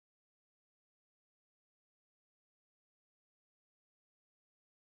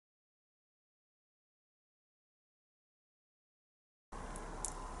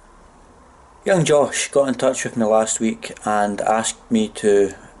Young Josh got in touch with me last week and asked me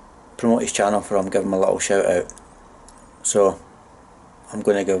to promote his channel for him, give him a little shout out. So I'm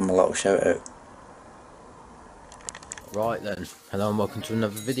going to give him a little shout out. Right then, hello and welcome to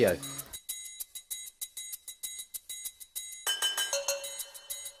another video.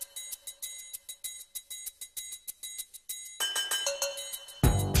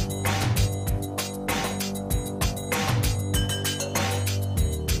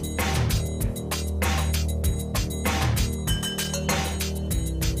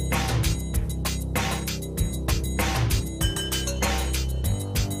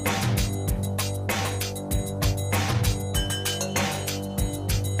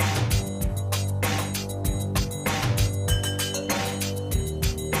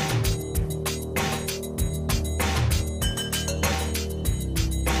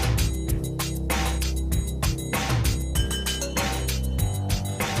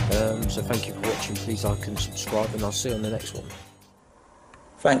 So thank you for watching, please like and subscribe, and I'll see you on the next one.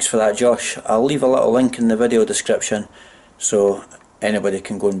 Thanks for that, Josh. I'll leave a little link in the video description so anybody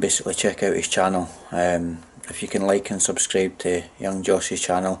can go and basically check out his channel. If you can like and subscribe to young Josh's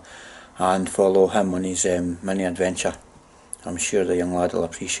channel and follow him on his mini adventure, I'm sure the young lad will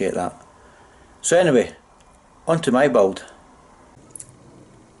appreciate that. So anyway, on to my build.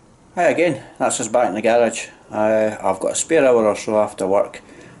 Hi again, that's us back in the garage. I've got a spare hour or so after work.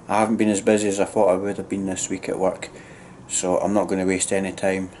 I haven't been as busy as I thought I would have been this week at work, so I'm not going to waste any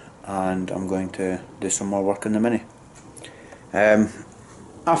time and I'm going to do some more work on the Mini.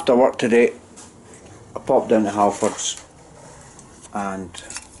 After work today I popped down to Halford's and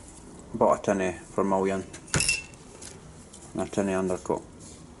bought a tin of vermilion and a tin of undercoat.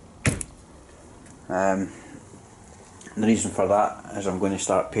 The reason for that is I'm going to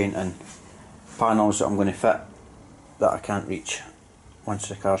start painting panels that I'm going to fit that I can't reach once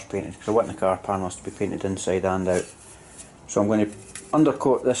the car's painted, because I want the car panels to be painted inside and out. So I'm going to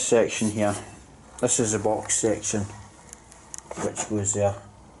undercoat this section here. This is the box section which goes there,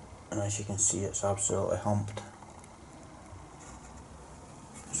 and as you can see it's absolutely humped.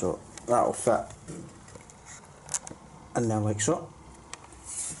 So that'll fit in there like so.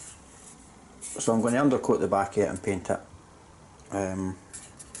 So I'm going to undercoat the back of it and paint it.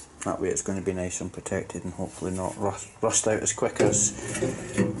 That way it's going to be nice and protected and hopefully not rust out as quick as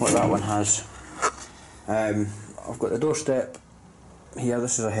what that one has. I've got the doorstep here.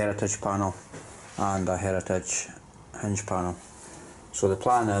 This is a heritage panel and a heritage hinge panel. So the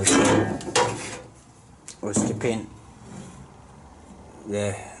plan was to paint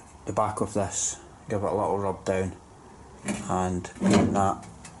the back of this, give it a little rub down and paint that,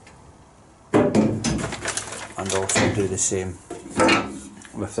 and also do the same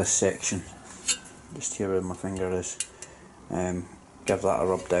with this section just here where my finger is. Give that a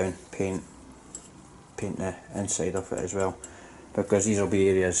rub down, paint the inside of it as well, because these will be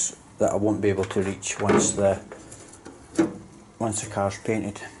areas that I won't be able to reach once the car's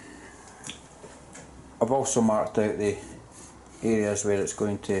painted. I've also marked out the areas where it's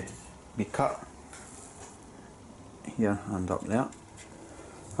going to be cut here and up there,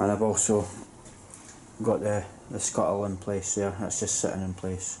 and I've also got the scuttle in place there. It's just sitting in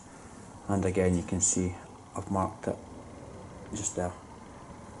place, and again you can see I've marked it just there.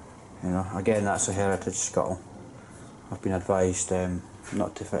 You know, again that's a heritage scuttle. I've been advised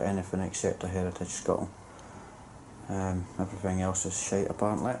not to fit anything except a heritage scuttle. Everything else is shite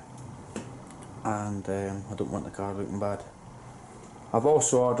apparently, and I don't want the car looking bad. I've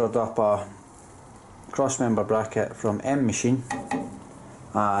also ordered up a cross member bracket from M Machine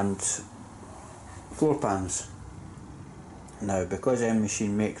and floor pans. Now, because M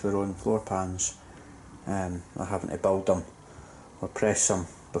Machine make their own floor pans, I'm having to build them or press them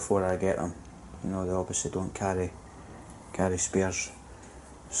before I get them. You know, they obviously don't carry spares,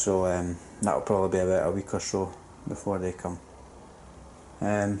 so that'll probably be about a week or so before they come.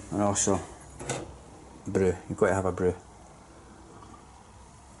 And also brew, you've got to have a brew.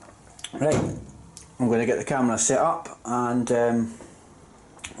 Right, I'm going to get the camera set up and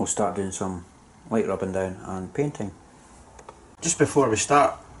we'll start doing some light rubbing down and painting. Just before we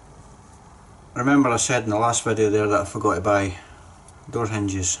start, remember I said in the last video there that I forgot to buy door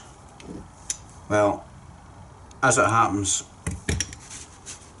hinges. Well, as it happens,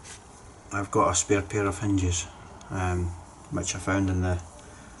 I've got a spare pair of hinges which I found in the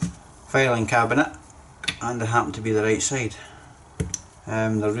filing cabinet, and they happen to be the right side.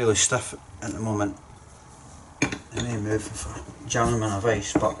 They're really stiff at the moment. They may move if I jam them in a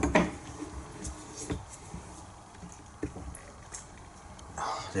vice, but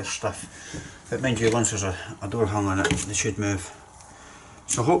they're stiff. But mind you, once there's a door hung on it, they should move.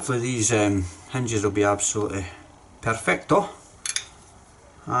 So hopefully these hinges will be absolutely perfecto,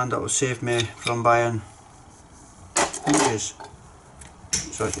 and it will save me from buying hinges.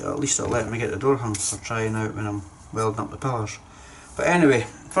 So at least it'll let me get the door hung for trying out when I'm welding up the pillars. But anyway,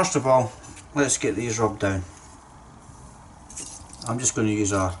 first of all, let's get these rubbed down. I'm just going to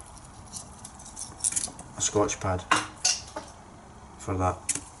use a Scotch pad for that.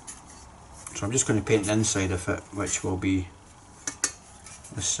 So I'm just going to paint the inside of it, which will be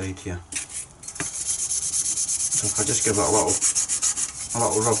this side here. So if I just give it a little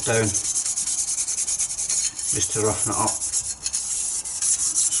rub down, just to roughen it up,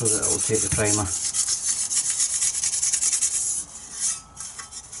 so that it will take the primer.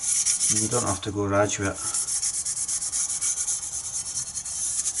 And you don't have to go raj with it.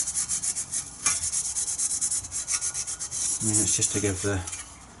 I mean, it's just to give the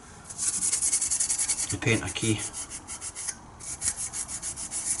paint a key.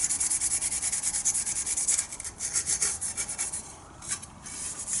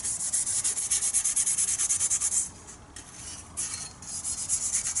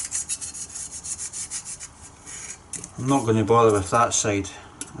 I'm not going to bother with that side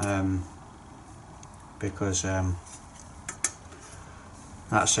because that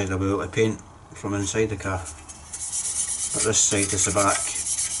side I'll be able to paint from inside the car, but this side is the back,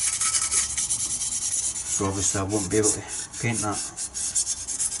 so obviously I won't be able to paint that.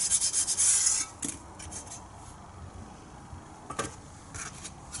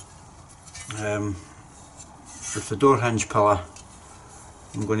 With the door hinge pillar,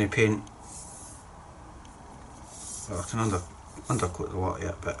 I'm going to paint, well, I can undercoat the lot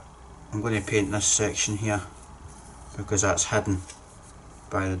yet, but I'm going to paint this section here because that's hidden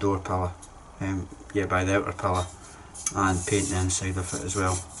by the door pillar, by the outer pillar, and paint the inside of it as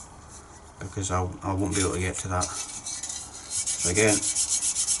well because I won't be able to get to that. So again,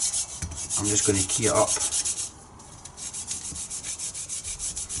 I'm just going to key it up.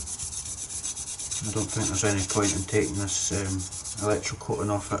 I don't think there's any point in taking this electro coating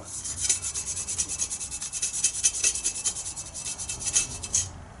off it.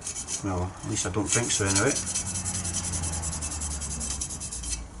 Well, at least I don't think so anyway.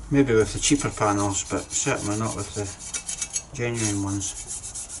 Maybe with the cheaper panels, but certainly not with the genuine ones.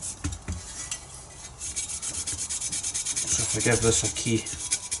 So if I give this a key,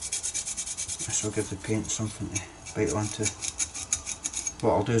 this will give the paint something to bite onto.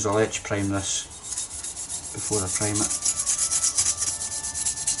 What I'll do is I'll etch prime this before I prime it.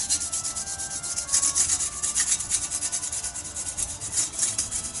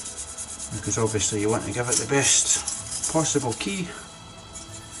 Because obviously you want to give it the best possible key.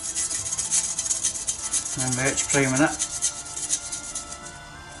 And by etch priming it,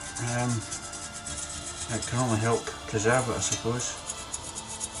 it can only help preserve it, I suppose.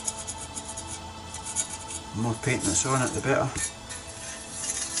 The more paint that's on it, the better.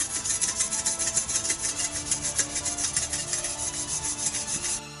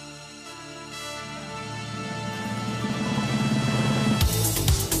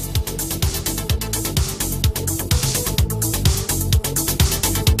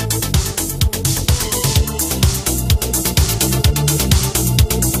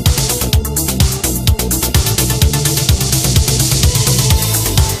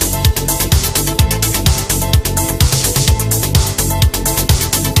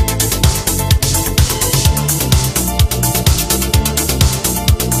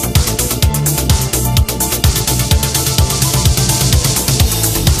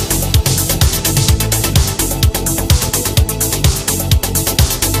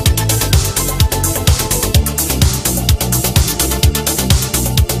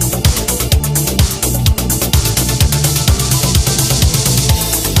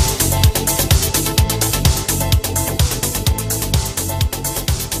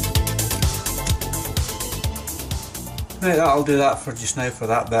 Right, that'll do that for just now for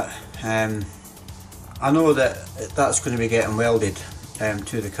that bit. I know that that's going to be getting welded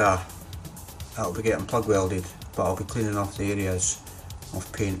to the car. That'll be getting plug welded, but I'll be cleaning off the areas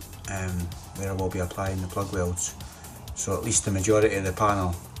of paint where I will be applying the plug welds. So at least the majority of the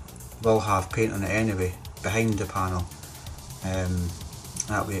panel will have paint on it anyway, behind the panel.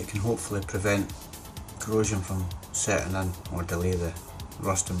 That way it can hopefully prevent corrosion from setting in, or delay the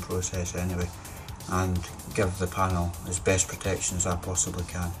rusting process anyway, and give the panel as best protection as I possibly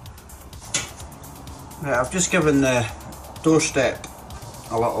can. Right, I've just given the doorstep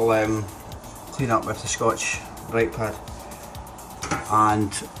a little clean up with the Scotch brake pad,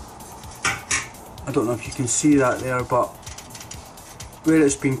 and I don't know if you can see that there, but where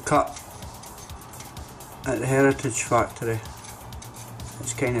it's been cut at the Heritage factory,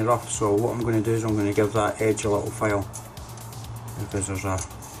 it's kind of rough, so what I'm going to do is I'm going to give that edge a little file, because there's a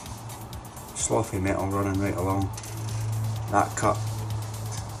slothy metal running right along that cut,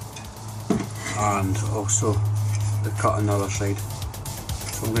 and also the cut on the other side.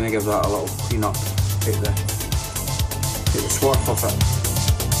 So I'm going to give that a little clean up, take the swarf off it.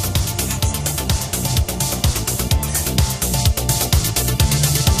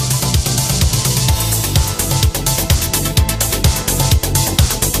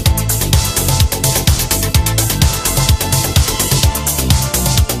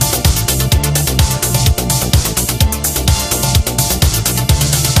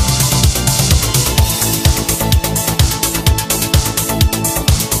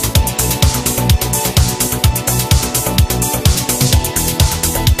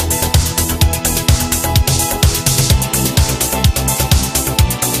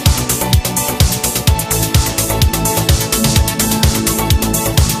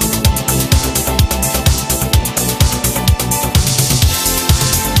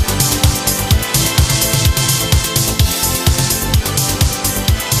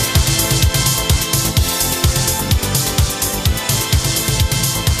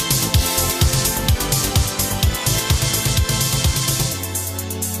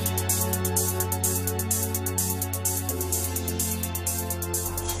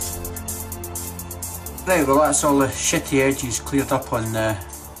 Right, well that's all the shitty edges cleared up on the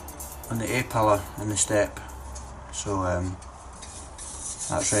A-pillar and the step, so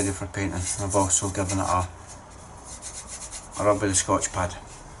that's ready for painting. I've also given it a rub with the Scotch pad.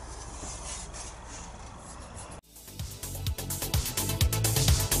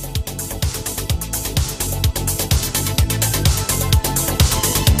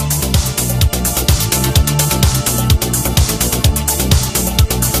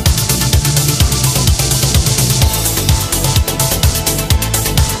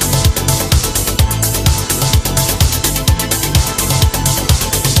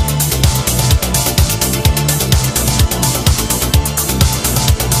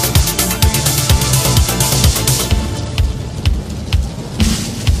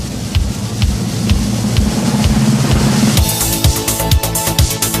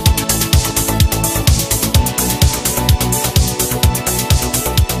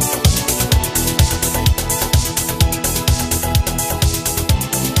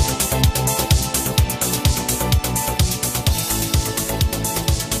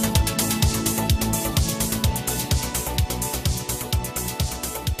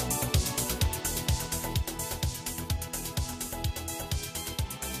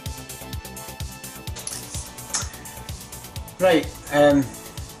 Right,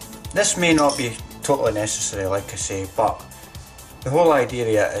 this may not be totally necessary, like I say, but the whole idea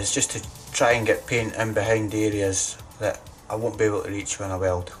of it is just to try and get paint in behind areas that I won't be able to reach when I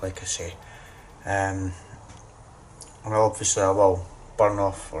weld, like I say. And obviously I will burn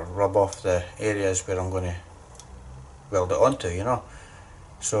off or rub off the areas where I'm going to weld it onto, you know.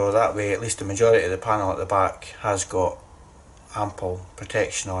 So that way at least the majority of the panel at the back has got ample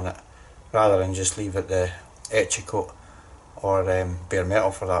protection on it, rather than just leave it the etch coat or bare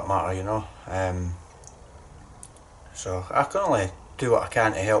metal for that matter, you know. So I can only do what I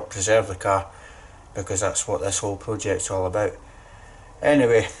can to help preserve the car, because that's what this whole project's all about.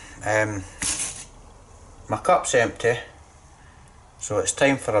 Anyway, my cup's empty, so it's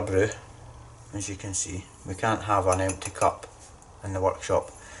time for a brew. As you can see, we can't have an empty cup in the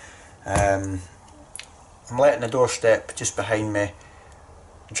workshop. I'm letting the doorstep just behind me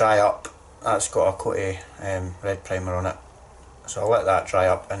dry up. That's got a coat of red primer on it, so I'll let that dry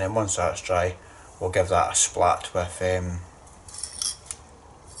up, and then once that's dry we'll give that a splat with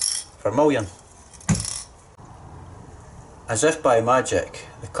vermilion. As if by magic,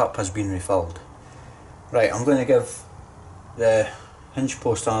 the cup has been refilled. Right, I'm going to give the hinge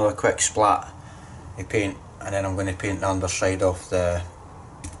post another quick splat of paint, and then I'm going to paint the underside of the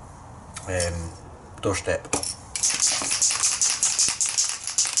doorstep.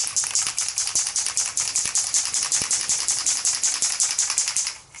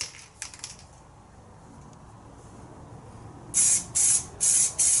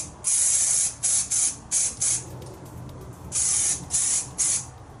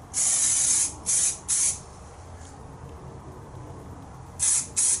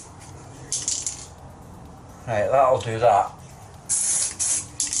 Right, that'll do that,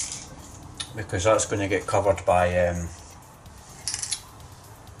 because that's going to get covered by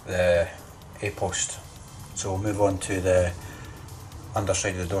the A-post. So we'll move on to the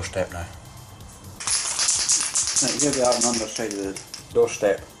underside of the doorstep now. Right, here we are on the underside of the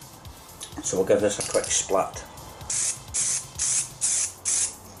doorstep, so we'll give this a quick splat.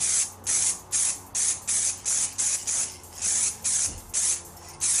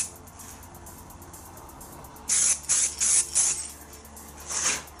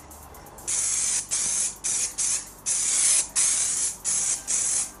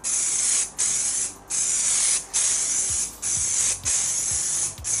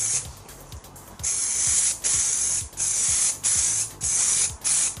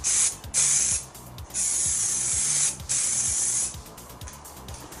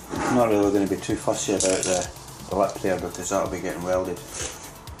 not really going to be too fussy about the lip there because that'll be getting welded.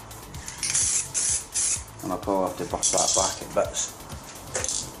 And I'll probably have to bust that back at bits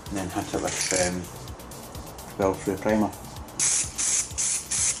and then hit it with weld through primer.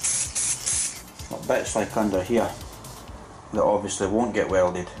 But bits like under here that obviously won't get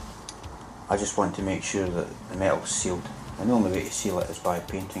welded, I just want to make sure that the metal's sealed, and the only way to seal it is by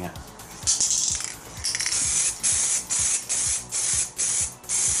painting it.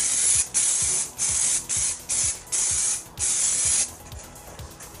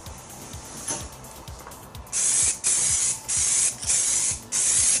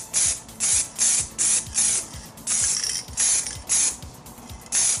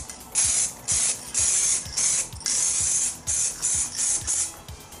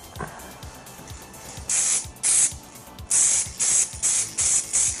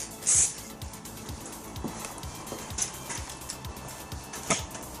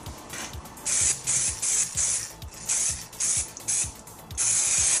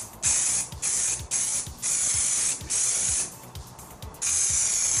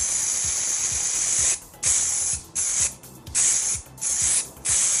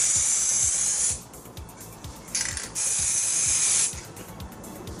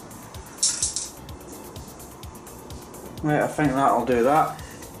 Right, I think that'll do that.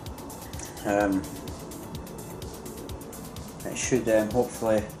 It should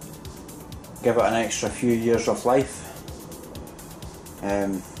hopefully give it an extra few years of life.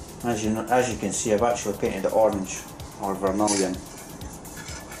 As you can see, I've actually painted it orange or vermilion.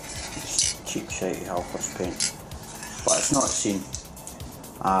 It's cheap shitey Halfords paint, but it's not seen.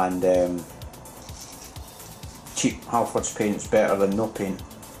 And cheap Halfords paint's better than no paint.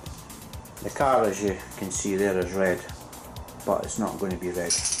 The car, as you can see there, is red, but it's not going to be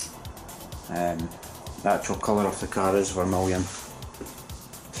red. The actual colour of the car is vermilion,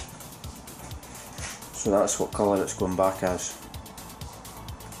 so that's what colour it's going back as.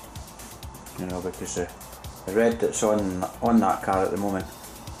 You know, because the red that's on that car at the moment,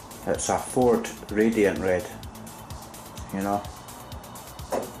 it's a Ford Radiant red. You know,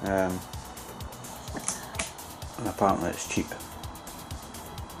 and apparently it's cheap.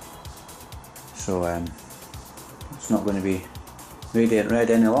 So it's not going to be Radiant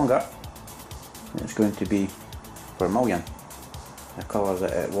red any longer. It's going to be vermilion, the colour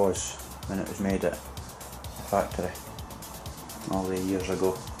that it was when it was made at the factory all the years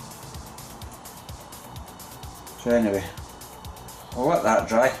ago. So anyway, we'll let that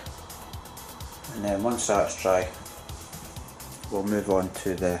dry, and then once that's dry we'll move on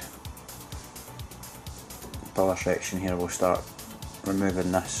to the pillar section here. We'll start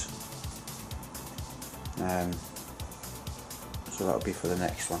removing this. So that'll be for the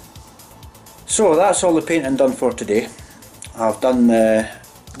next one. So that's all the painting done for today. I've done the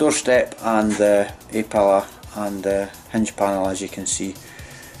door step and the A-pillar and the hinge panel, as you can see.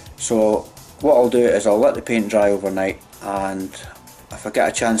 So what I'll do is I'll let the paint dry overnight, and if I get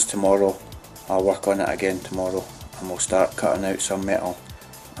a chance tomorrow I'll work on it again tomorrow, and we'll start cutting out some metal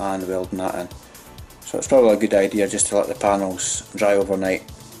and welding that in. So it's probably a good idea just to let the panels dry overnight.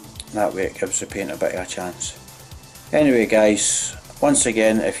 That way it gives the paint a bit of a chance. Anyway guys, once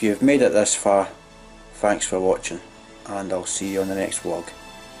again, if you've made it this far, thanks for watching, and I'll see you on the next vlog.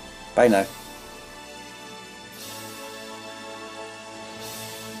 Bye now.